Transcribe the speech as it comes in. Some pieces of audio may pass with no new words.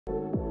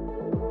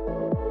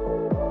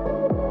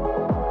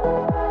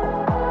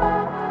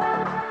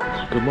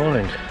Good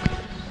morning.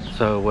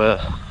 So we're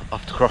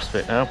off to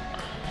CrossFit now.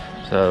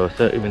 So a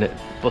 30-minute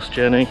bus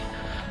journey,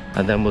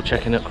 and then we'll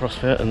check in at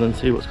CrossFit and then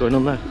see what's going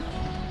on there.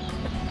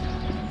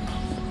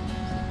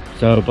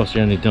 So bus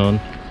journey done,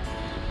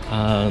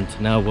 and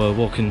now we're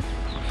walking,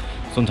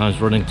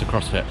 sometimes running to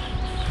CrossFit.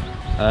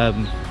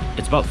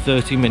 It's about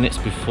 30 minutes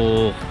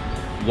before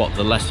what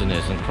the lesson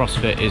is, and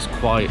CrossFit is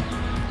quite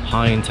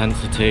high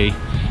intensity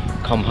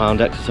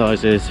compound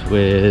exercises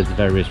with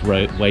various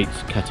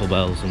weights,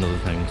 kettlebells and other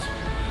things.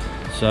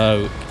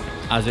 So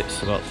as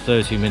it's about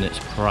 30 minutes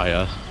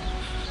prior,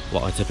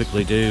 what I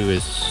typically do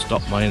is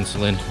stop my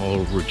insulin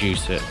or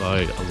reduce it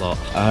by a lot.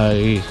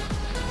 I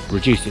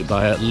reduce it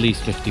by at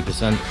least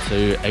 50%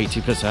 to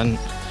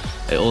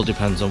 80%. It all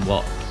depends on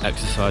what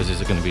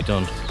exercises are going to be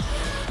done.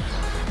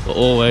 But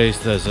always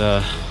there's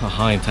a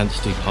high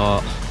intensity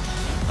part,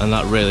 and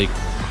that really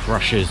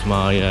crashes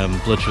my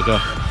blood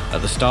sugar at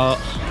the start,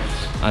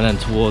 and then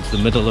towards the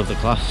middle of the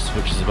class,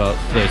 which is about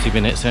 30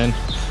 minutes in,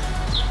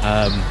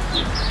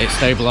 it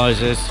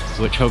stabilizes,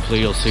 which hopefully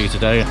you'll see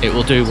today. It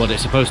will do what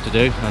it's supposed to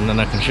do, and then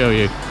I can show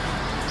you.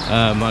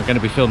 I'm going to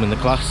be filming the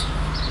class,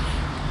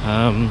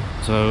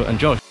 so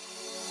enjoy.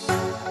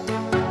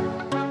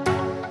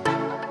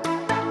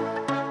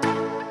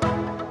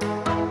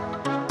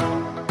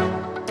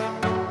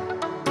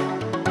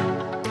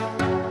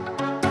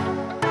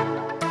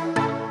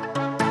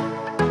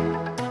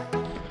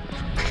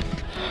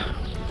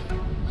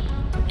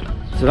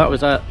 So that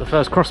was the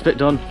first CrossFit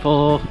done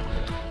for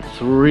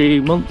 3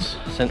 months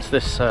since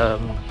this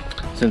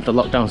since the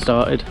lockdown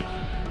started,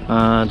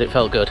 and it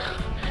felt good.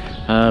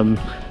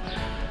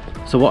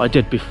 So what I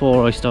did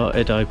before I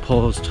started, I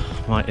paused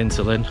my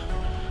insulin.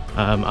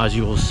 As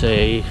you will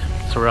see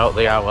throughout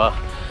the hour,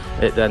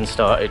 it then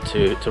started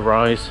to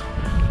rise,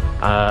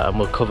 and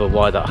we'll cover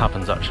why that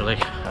happens actually.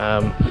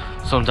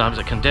 Sometimes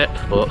it can dip,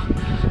 but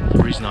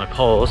the reason I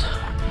pause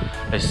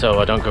is so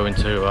I don't go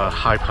into a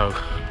hypo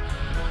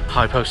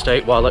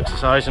state while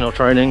exercising or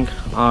training.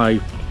 I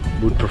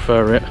would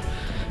prefer it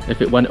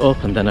if it went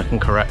up and then I can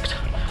correct.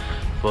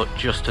 But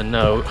just to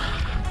note,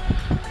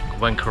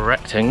 when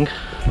correcting,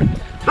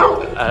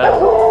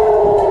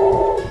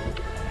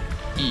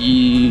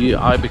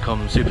 I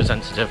become super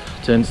sensitive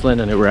to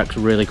insulin and it reacts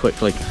really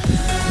quickly.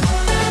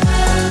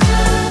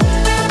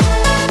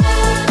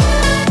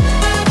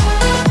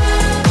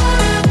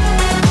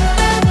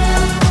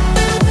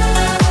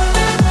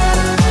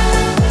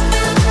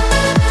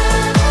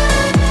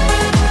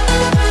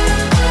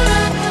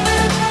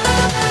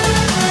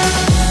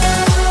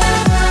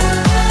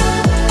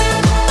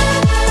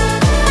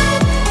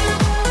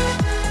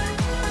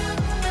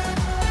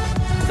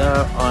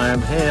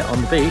 I'm here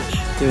on the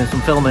beach doing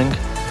some filming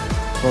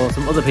for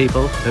some other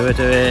people who are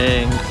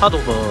doing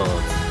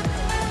paddleboards.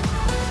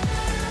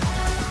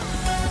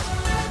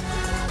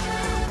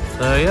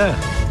 So yeah,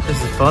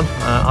 this is fun.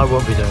 I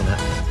won't be doing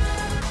it.